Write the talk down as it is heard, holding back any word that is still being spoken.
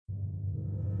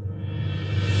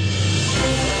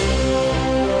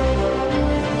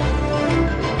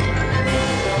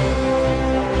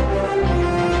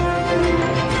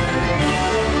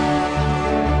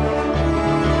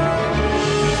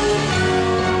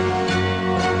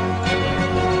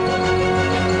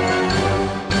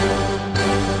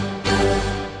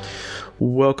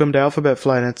welcome to Alphabet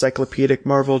Flight, an encyclopedic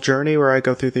Marvel journey where I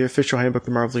go through the official handbook of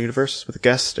the Marvel Universe with a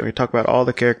guest, and we talk about all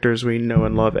the characters we know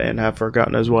and love and have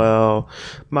forgotten as well.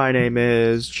 My name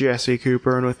is Jesse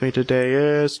Cooper, and with me today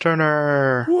is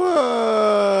Turner.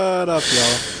 What up,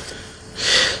 y'all?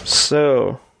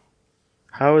 So,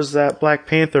 how was that Black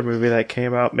Panther movie that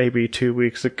came out maybe 2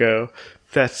 weeks ago?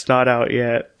 That's not out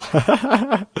yet.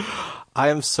 I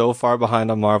am so far behind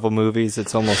on Marvel movies,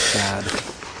 it's almost sad.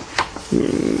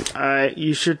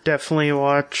 You should definitely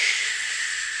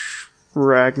watch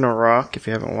Ragnarok if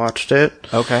you haven't watched it.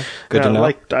 Okay, good to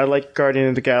know. I like Guardian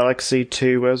of the Galaxy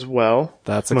 2 as well.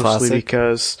 That's a classic.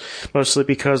 Mostly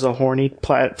because a horny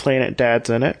planet dad's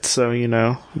in it, so you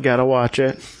gotta watch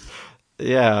it.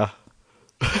 Yeah.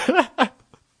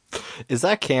 Is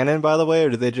that canon, by the way, or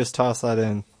did they just toss that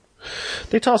in?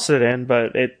 They tossed it in,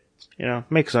 but it,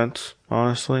 makes sense,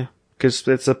 honestly. Because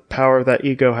it's a power that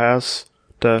Ego has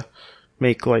to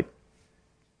make,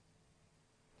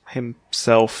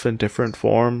 himself in different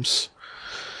forms.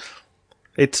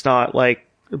 It's not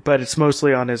but it's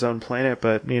mostly on his own planet,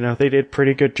 but, they did a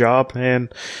pretty good job,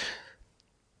 and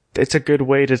it's a good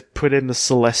way to put in the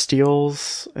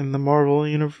Celestials in the Marvel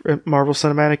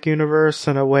Cinematic Universe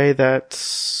in a way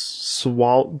that's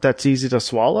easy to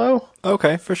swallow.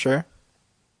 Okay, for sure.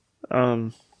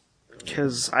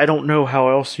 Because I don't know how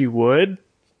else you would.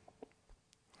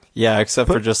 Yeah, except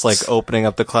for just opening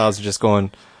up the clouds and just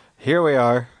going, here we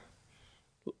are.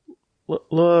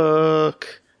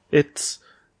 Look, it's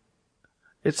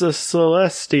a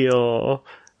celestial.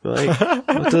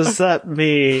 What does that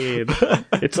mean?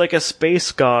 It's like a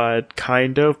space god,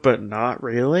 kind of, but not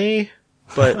really.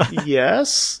 But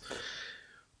yes.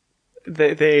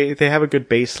 They have a good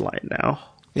baseline now.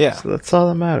 Yeah. So that's all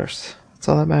that matters. That's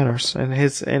all that matters. And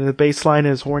the baseline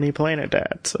is horny planet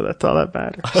dad, so that's all that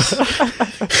matters.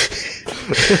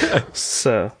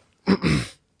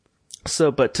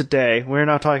 But today we're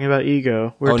not talking about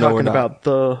Ego. We're talking about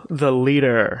the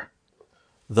leader.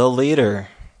 The leader.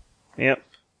 Yep.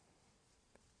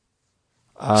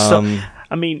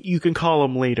 You can call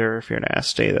him leader if you're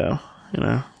nasty, though.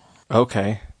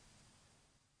 Okay.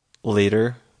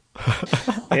 Leader.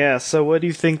 Yeah, so what do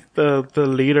you think the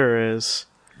leader is?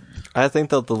 I think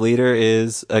that the leader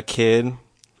is a kid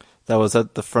that was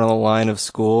at the front of the line of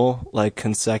school,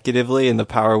 consecutively, and the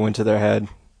power went to their head.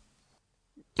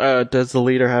 Does the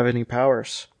leader have any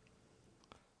powers?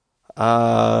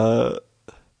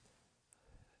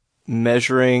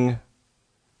 Measuring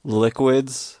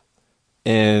liquids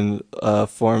in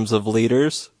forms of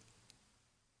liters.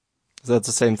 That's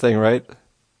the same thing, right?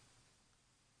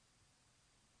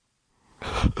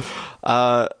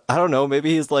 I don't know.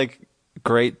 Maybe he's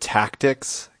great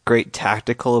tactics, great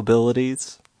tactical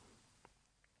abilities.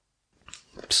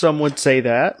 Some would say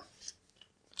that.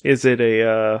 Is it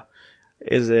a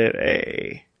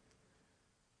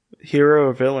hero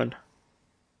or villain?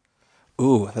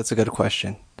 Ooh, that's a good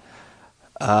question.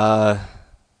 If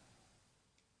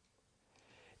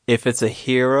it's a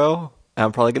hero,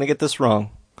 I'm probably going to get this wrong,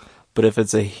 but if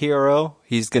it's a hero,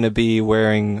 he's going to be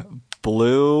wearing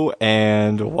blue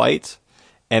and white,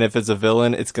 and if it's a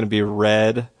villain, it's going to be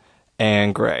red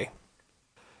and gray.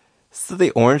 So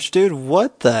the orange dude,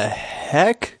 what the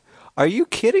heck? Are you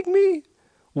kidding me?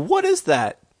 What is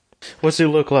that? What's he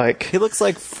look like? He looks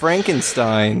like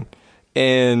Frankenstein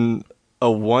in a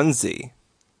onesie.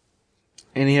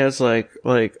 And he has a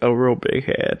real big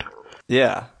head.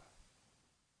 Yeah.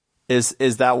 Is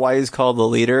that why he's called the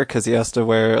leader? Because he has to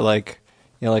wear a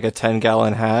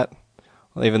 10-gallon hat?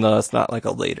 Well, even though that's not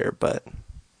a leader, but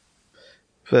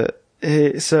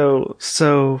so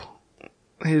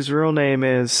his real name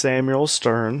is Samuel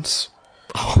Stearns.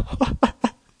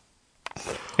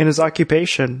 And his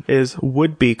occupation is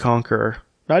would-be conqueror.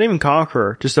 Not even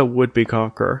conqueror, just a would-be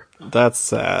conqueror. That's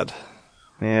sad.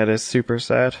 Yeah, it is super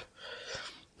sad.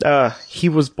 He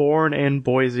was born in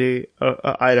Boise,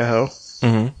 Idaho.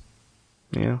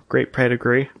 Mm-hmm. Great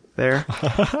pedigree there.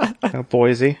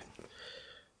 Boise.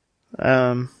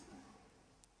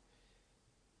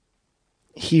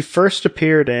 He first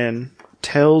appeared in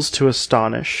Tales to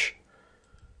Astonish.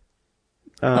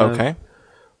 Okay.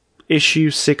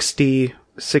 Issue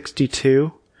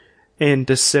 62 in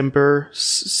December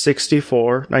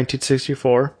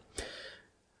 1964.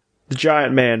 The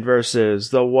Giant Man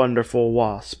versus the Wonderful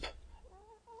Wasp.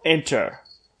 Enter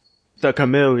the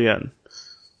Chameleon.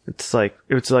 It's one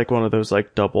of those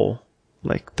double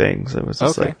things. It was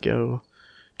just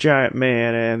Giant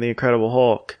Man and the Incredible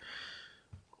Hulk.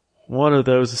 One of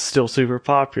those is still super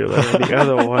popular, and the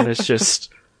other one is just...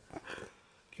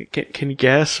 Can you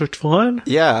guess which one?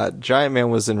 Yeah, Giant Man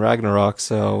was in Ragnarok,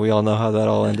 so we all know how that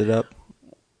all ended up.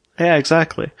 Yeah,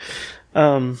 exactly.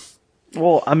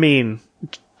 Well, I mean,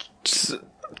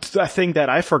 a thing that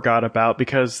I forgot about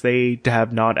because they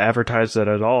have not advertised it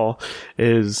at all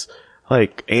is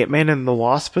like Ant-Man and the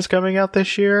Wasp is coming out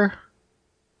this year,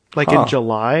 like in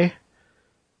July,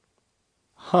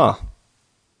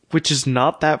 which is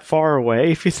not that far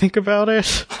away if you think about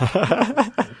it.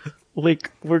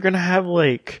 Like we're gonna have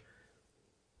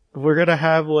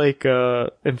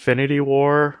Infinity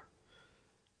War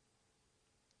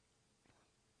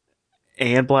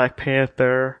and Black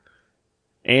Panther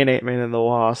and Ant-Man and the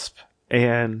Wasp,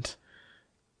 and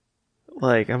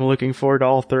like I'm looking forward to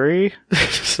all three.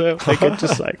 So like it's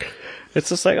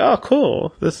just like, oh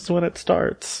cool, this is when it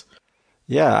starts.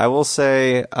 Yeah, I will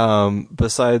say,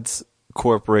 besides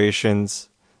corporations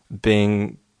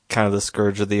being kind of the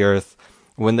scourge of the earth,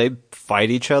 when they fight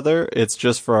each other, it's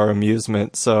just for our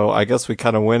amusement. So I guess we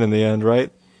kind of win in the end,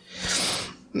 right?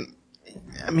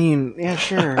 I mean, yeah,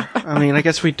 sure. I mean, I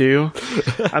guess we do.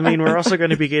 I mean, we're also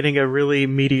going to be getting a really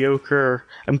mediocre,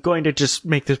 I'm going to just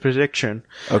make this prediction.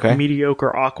 Okay. A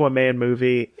mediocre Aquaman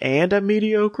movie and a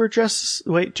mediocre Justice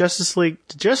League.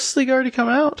 Did Justice League already come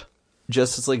out?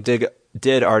 Justice League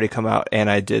did already come out, and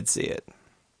I did see it.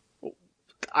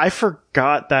 I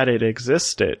forgot that it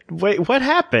existed. Wait, what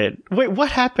happened? What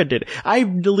happened in it? I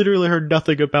literally heard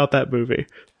nothing about that movie.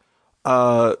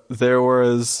 There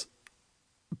was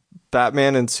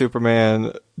Batman and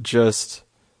Superman just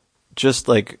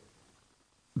like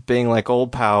being like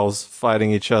old pals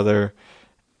fighting each other,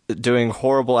 doing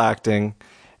horrible acting,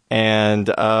 and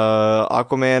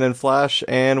Aquaman and Flash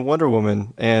and Wonder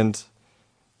Woman, and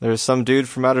there's some dude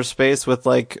from outer space with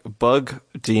like bug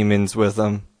demons with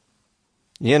him.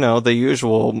 You know, the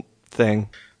usual thing.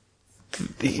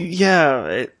 Yeah,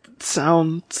 it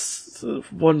sounds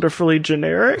wonderfully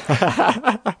generic.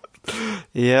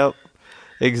 Yep.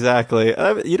 Exactly.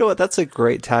 You know what? That's a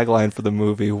great tagline for the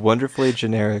movie. Wonderfully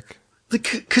generic.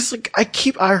 Cause like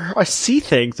I see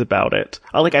things about it.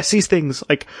 I see things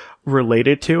like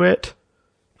related to it,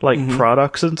 like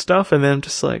products and stuff, and then I'm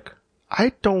just like,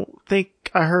 I don't think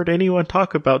I heard anyone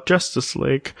talk about Justice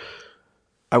League.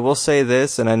 I will say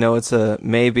this, and I know it's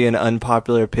maybe an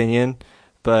unpopular opinion,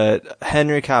 but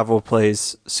Henry Cavill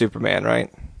plays Superman,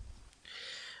 right?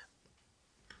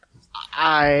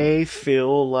 I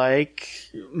feel like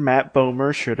Matt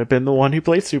Bomer should have been the one who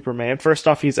played Superman. First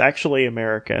off, he's actually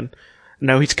American.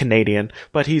 No, he's Canadian,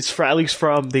 but he's at least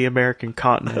from the American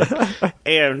continent.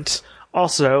 And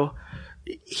also,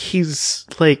 he's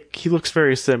like, he looks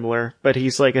very similar, but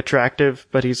he's like attractive,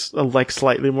 but he's like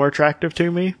slightly more attractive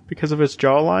to me because of his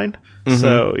jawline.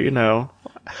 So, you know,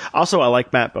 also I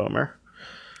like Matt Bomer,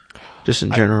 just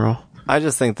in general. I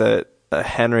just think that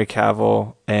Henry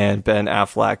Cavill and Ben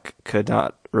Affleck could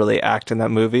not really act in that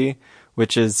movie,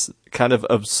 which is kind of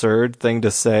absurd thing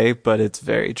to say, but it's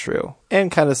very true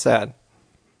and kind of sad.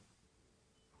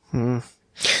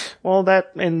 Well,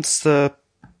 that ends the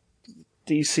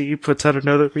DC puts out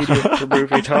another mediocre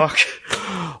movie talk.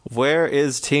 Where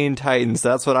is Teen Titans?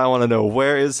 That's what I want to know.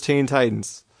 Where is Teen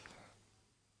Titans?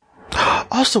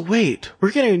 Also, wait,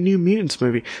 we're getting a New Mutants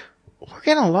movie. We're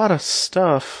getting a lot of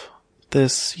stuff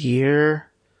this year.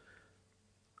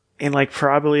 And like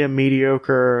probably a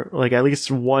mediocre, like at least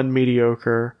one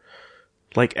mediocre,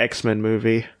 like X-Men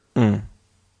movie. But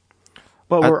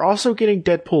we're also getting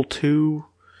Deadpool 2.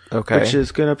 Okay. Which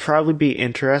is gonna probably be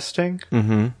interesting.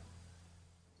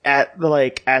 At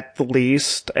the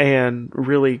least, and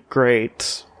really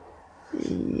great.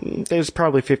 There's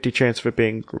probably 50 chance of it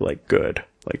being like good,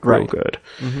 like real good.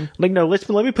 Like no, let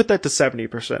me put that to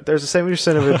 70%. There's a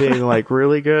 70% of it being like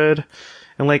really good,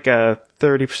 and like a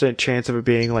 30% chance of it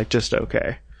being like just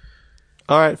okay.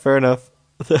 All right, fair enough.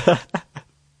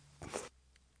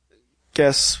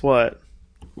 Guess what?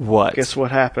 What? Guess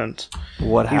what happened?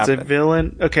 What happened? He's a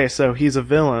villain. Okay, so he's a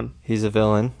villain. He's a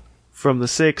villain From the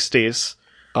 60s.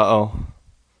 Uh-oh.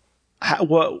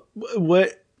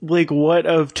 What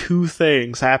of two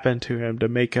things happened to him to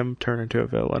make him turn into a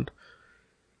villain?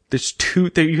 There's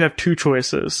you have two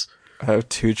choices. I have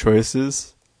two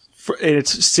choices. And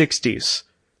it's 60s.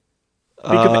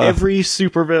 Think of every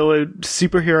superhero and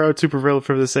supervillain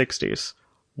from the 60s.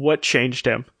 What changed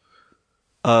him?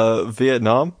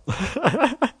 Vietnam?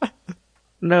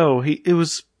 No, it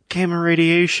was gamma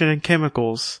radiation and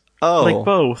chemicals. Oh. Like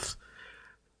both.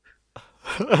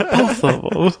 Both of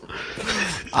them.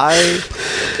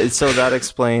 So that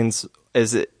explains,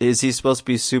 is he supposed to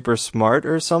be super smart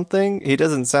or something? He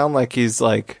doesn't sound like he's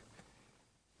like,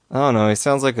 I don't know, he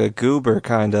sounds like a goober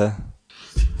kinda.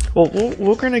 Well,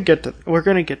 we're gonna get to that. We're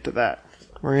gonna get to that.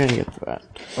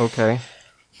 Okay.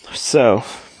 So,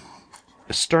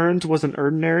 Stearns was an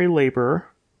ordinary laborer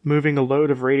moving a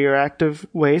load of radioactive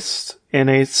waste in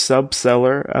a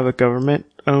sub-cellar of a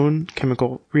government-owned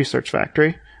chemical research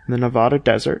factory in the Nevada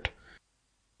desert.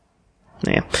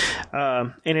 Yeah.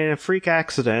 And in a freak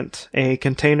accident, a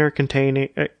container containing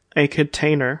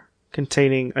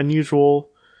unusual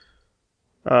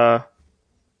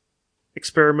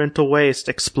experimental waste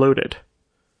exploded.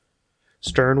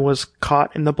 Stern was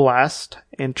caught in the blast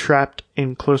and trapped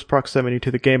in close proximity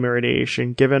to the gamma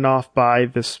radiation given off by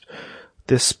this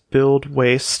spilled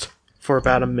waste for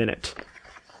about a minute.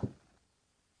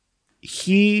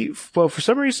 For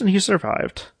some reason, he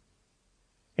survived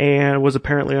and was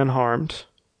apparently unharmed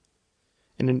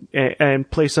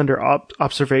and placed under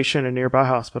observation in a nearby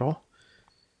hospital.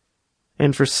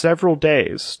 And for several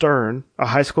days, Stern, a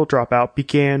high school dropout,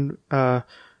 began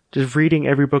just reading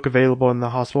every book available in the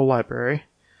hospital library.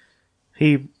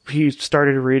 He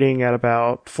started reading at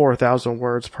about 4,000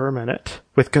 words per minute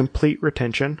with complete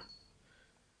retention.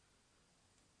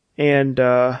 And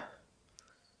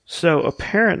so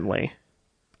apparently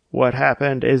what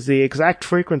happened is the exact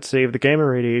frequency of the gamma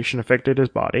radiation affected his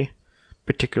body,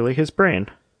 particularly his brain.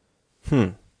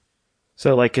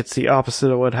 So like it's the opposite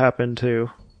of what happened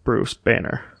to Bruce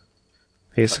Banner,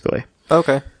 basically.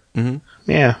 Okay. Mm-hmm.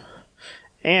 Yeah.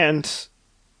 And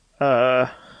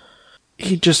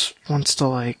he just wants to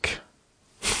like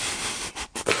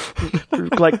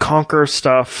conquer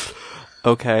stuff.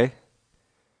 Okay.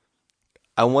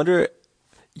 I wonder,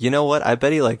 you know what? I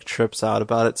bet he like trips out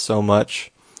about it so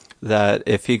much that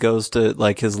if he goes to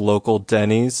like his local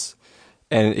Denny's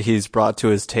and he's brought to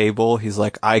his table, he's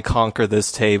like, I conquer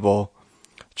this table,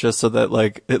 just so that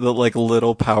like the like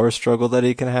little power struggle that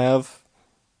he can have.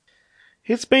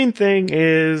 His main thing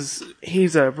is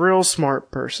he's a real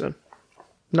smart person.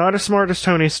 Not as smart as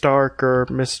Tony Stark or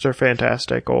Mr.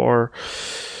 Fantastic or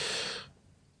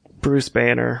Bruce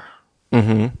Banner.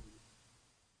 Mm-hmm.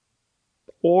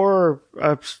 Or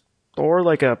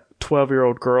like a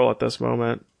 12-year-old girl at this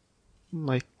moment.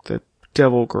 Like the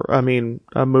devil girl, a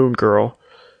moon girl,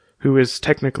 who is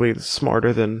technically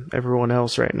smarter than everyone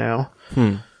else right now.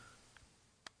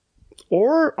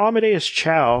 Or Amadeus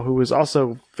Chow, who is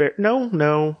also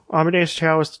no, Amadeus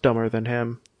Chow is dumber than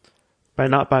him.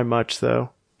 Not by much, though.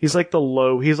 He's like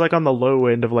on the low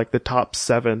end of like the top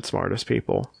 7 smartest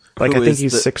people. Like, I think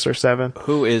he's 6 or 7.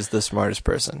 Who is the smartest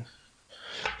person?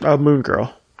 Moon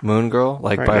Girl. Moon Girl?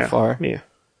 Like, right by now. Far? Yeah.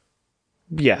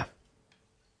 Yeah.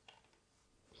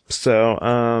 So,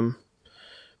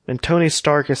 and Tony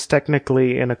Stark is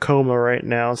technically in a coma right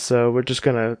now, so we're just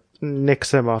gonna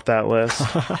nix him off that list.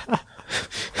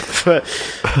 But,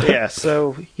 yeah,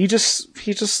 so he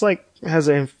just like has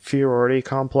an inferiority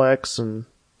complex and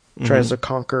tries to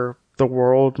conquer the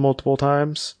world multiple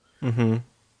times. Mm-hmm.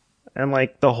 And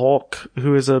like the Hulk,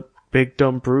 who is a big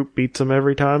dumb brute, beats him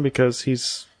every time because you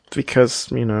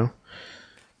know.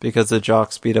 Because the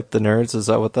jocks beat up the nerds? Is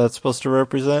that what that's supposed to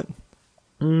represent?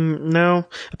 No.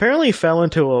 Apparently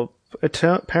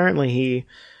he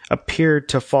appeared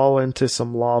to fall into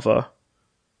some lava.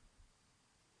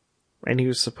 And he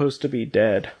was supposed to be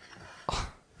dead.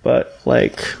 But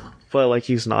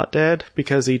he's not dead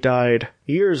because he died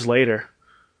years later.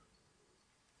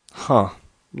 Huh.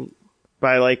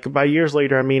 By years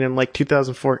later, I mean in like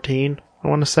 2014, I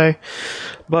want to say.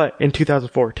 But in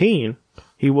 2014,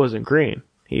 he wasn't green.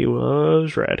 He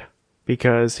was red.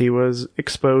 Because he was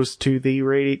exposed to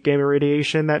the gamma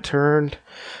radiation that turned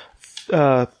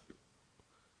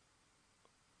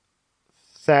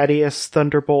Thaddeus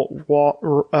Thunderbolt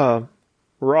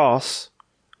Ross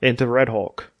into Red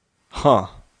Hulk. Huh.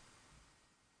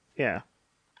 Yeah.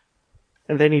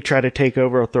 And then he tried to take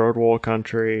over a third world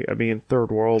country, and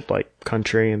then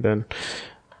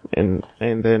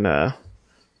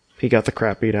he got the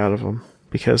crap beat out of him.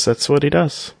 Because that's what he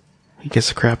does. He gets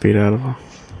the crap beat out of him.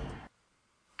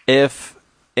 If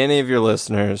any of your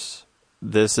listeners,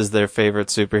 this is their favorite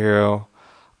superhero,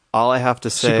 all I have to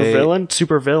say...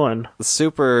 Super villain.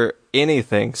 Super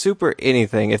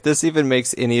anything. If this even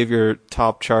makes any of your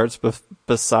top charts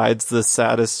besides the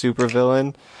saddest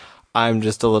supervillain, I'm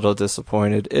just a little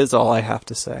disappointed, is all I have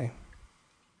to say.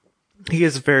 He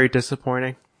is very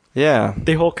disappointing. Yeah.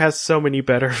 The Hulk has so many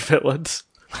better villains.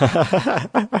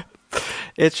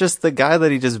 It's just the guy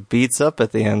that he just beats up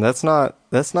at the end. That's not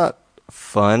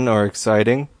fun or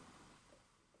exciting.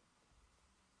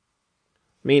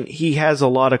 I mean, he has a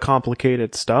lot of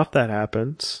complicated stuff that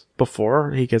happens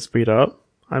before he gets beat up.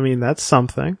 I mean, that's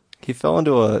something. He fell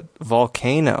into a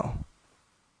volcano.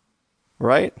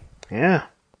 Right? Yeah.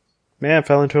 Man,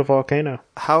 fell into a volcano.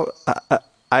 How...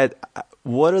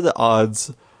 what are the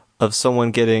odds of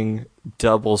someone getting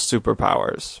double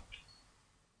superpowers?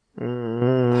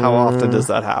 How often does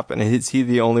that happen? Is he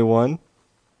the only one?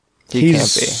 He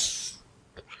can't be.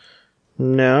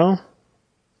 No.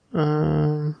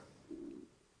 I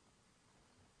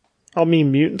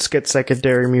mean, mutants get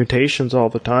secondary mutations all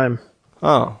the time.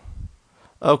 Oh.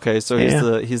 Okay, so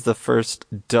he's the first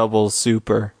double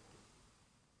super.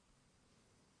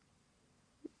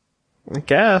 I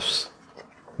guess.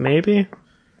 Maybe.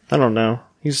 I don't know.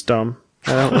 He's dumb.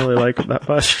 I don't really like him that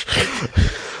much.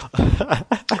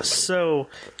 So,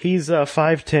 he's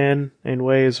 5'10" and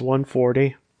weighs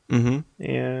 140. Mm-hmm.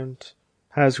 And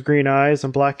has green eyes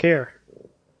and black hair.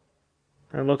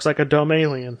 And looks like a dumb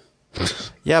alien.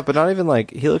 Yeah, but not even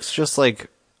like, he looks just like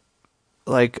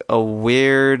a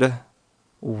weird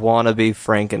wannabe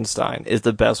Frankenstein is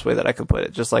the best way that I could put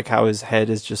it. Just like how his head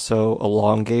is just so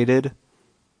elongated.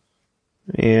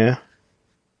 Yeah.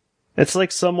 It's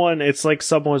like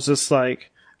someone's just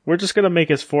like, we're just gonna make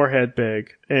his forehead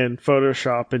big in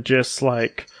Photoshop and just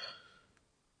like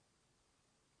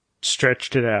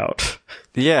stretched it out.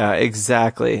 Yeah,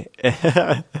 exactly.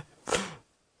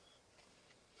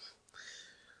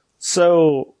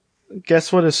 So,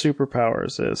 guess what his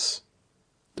superpowers is?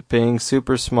 Being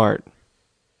super smart.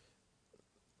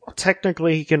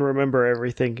 Technically, he can remember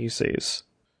everything he sees.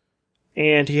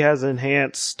 And he has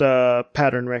enhanced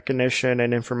pattern recognition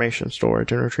and information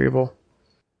storage and retrieval.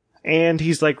 And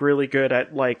he's like really good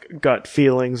at like gut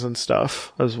feelings and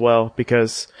stuff as well,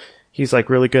 because he's like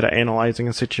really good at analyzing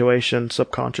a situation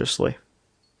subconsciously.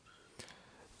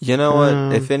 You know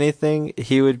what? If anything,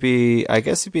 I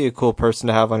guess he'd be a cool person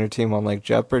to have on your team on like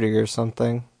Jeopardy or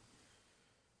something.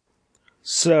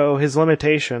 So his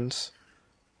limitations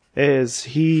is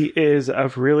he is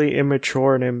a really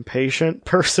immature and impatient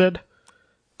person.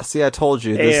 See, I told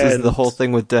you, this is the whole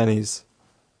thing with Denny's.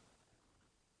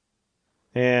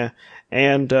 Yeah,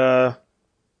 and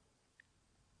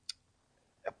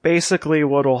basically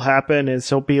what'll happen is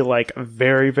he'll be like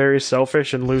very, very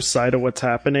selfish and lose sight of what's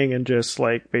happening and just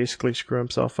like basically screw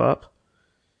himself up.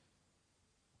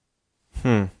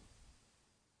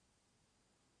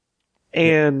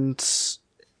 And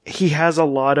he has a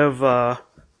lot of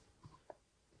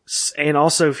and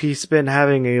also he's been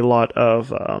having a lot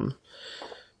of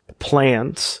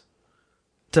plans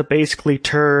to basically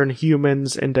turn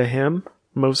humans into him,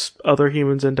 most other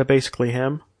humans into basically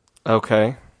him.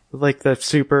 Okay. Like the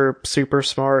super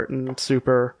smart and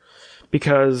super,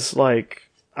 because like,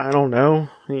 I don't know,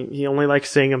 he only likes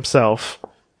seeing himself.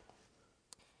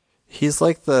 He's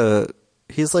like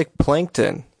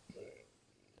Plankton.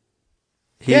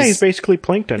 He's basically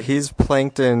Plankton. He's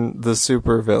Plankton, the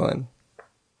super villain.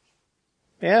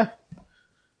 Yeah.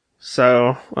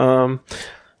 So,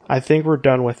 I think we're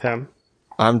done with him.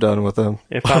 I'm done with him.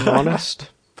 If I'm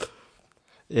honest.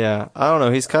 Yeah, I don't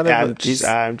know. He's kind of.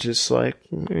 I'm just like,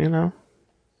 you know.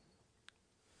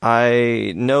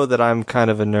 I know that I'm kind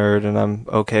of a nerd, and I'm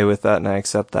okay with that, and I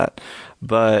accept that.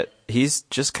 But he's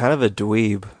just kind of a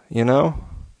dweeb, you know.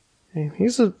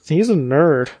 He's a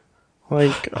nerd.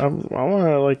 Like I want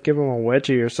to like give him a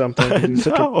wedgie or something.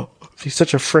 He's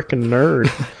such a freaking nerd.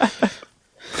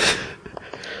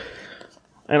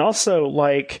 And also,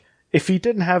 like, if he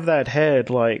didn't have that head,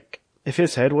 like, if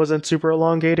his head wasn't super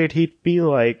elongated, he'd be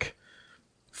like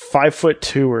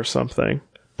 5'2" or something.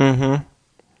 Mm-hmm.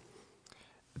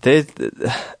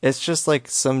 It's just like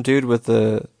some dude with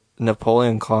a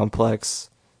Napoleon complex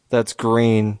that's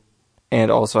green and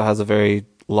also has a very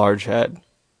large head.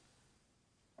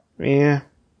 Yeah,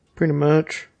 pretty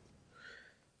much.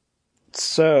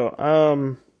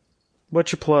 So,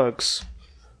 what's your plugs?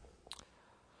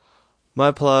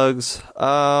 My plugs,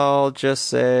 I'll just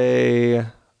say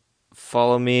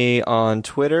follow me on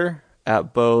Twitter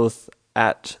at both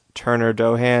at Turner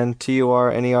Dohan,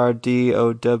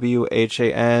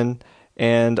 TurnerDowhan,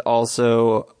 and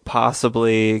also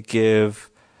possibly give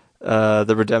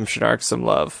the Redemption Arc some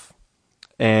love.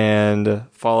 And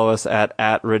follow us at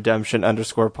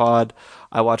redemption_pod.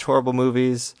 I watch horrible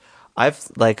movies. I've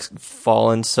like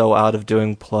fallen so out of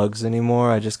doing plugs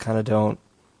anymore. I just kind of don't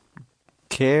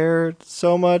care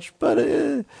so much, but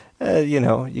you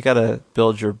know, you gotta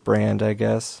build your brand, I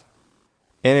guess.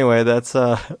 Anyway, that's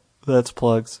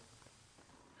plugs.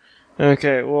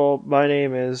 Okay, well, my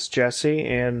name is Jesse,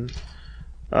 and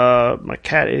my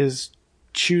cat is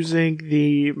choosing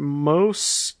the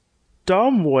most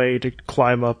dumb way to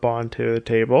climb up onto a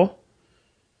table.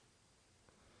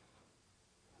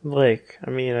 Like,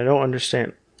 I mean, I don't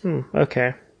understand.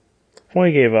 Okay. Well,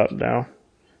 he gave up now.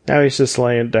 Now he's just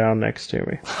laying down next to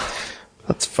me.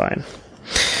 That's fine.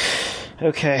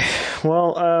 Okay.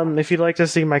 Well, if you'd like to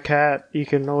see my cat, you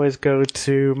can always go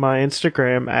to my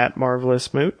Instagram at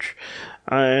Marvelous Mooch.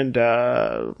 And,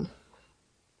 I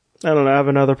don't know, I have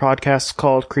another podcast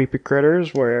called Creepy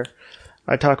Critters where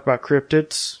I talk about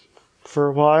cryptids for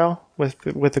a while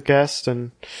with a guest,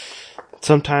 and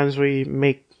sometimes we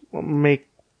make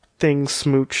things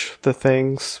smooch the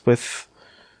things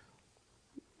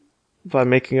by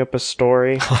making up a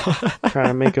story, trying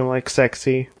to make them like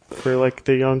sexy for like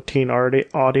the young teen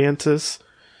audiences.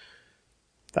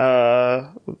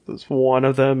 One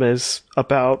of them is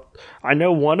about, I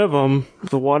know one of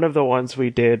the ones we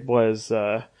did was,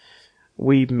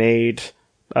 we made,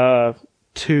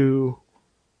 two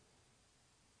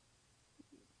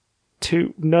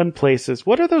nun places.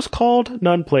 What are those called?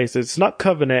 Nun places. It's not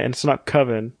Covenant and it's not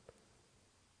Coven.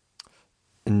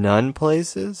 Nun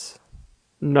places?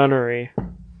 Nunnery.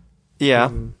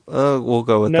 Yeah, we'll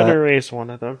go with Nunnery is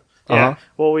one of them. Yeah.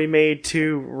 Well, we made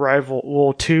two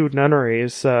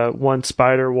nunneries, one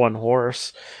spider, one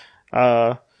horse,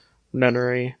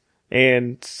 nunnery,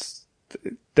 and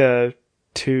the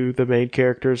main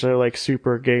characters are like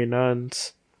super gay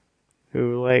nuns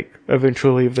who like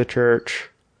eventually leave the church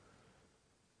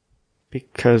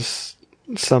because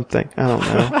something. I don't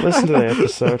know. Listen to the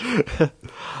episode.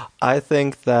 I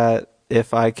think that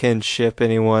if I can ship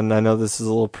anyone, I know this is a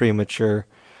little premature,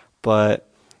 but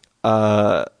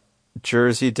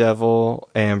Jersey Devil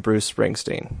and Bruce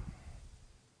Springsteen.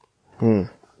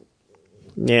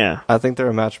 Yeah. I think they're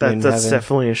a match made in That's heaven.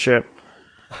 definitely a ship.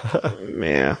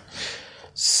 Yeah.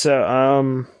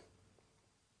 So,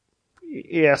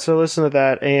 yeah, so listen to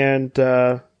that, and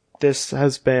this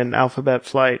has been Alphabet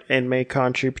Flight, and may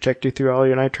Khonshu protect you through all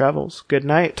your night travels. Good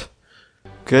night.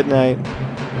 Good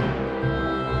night.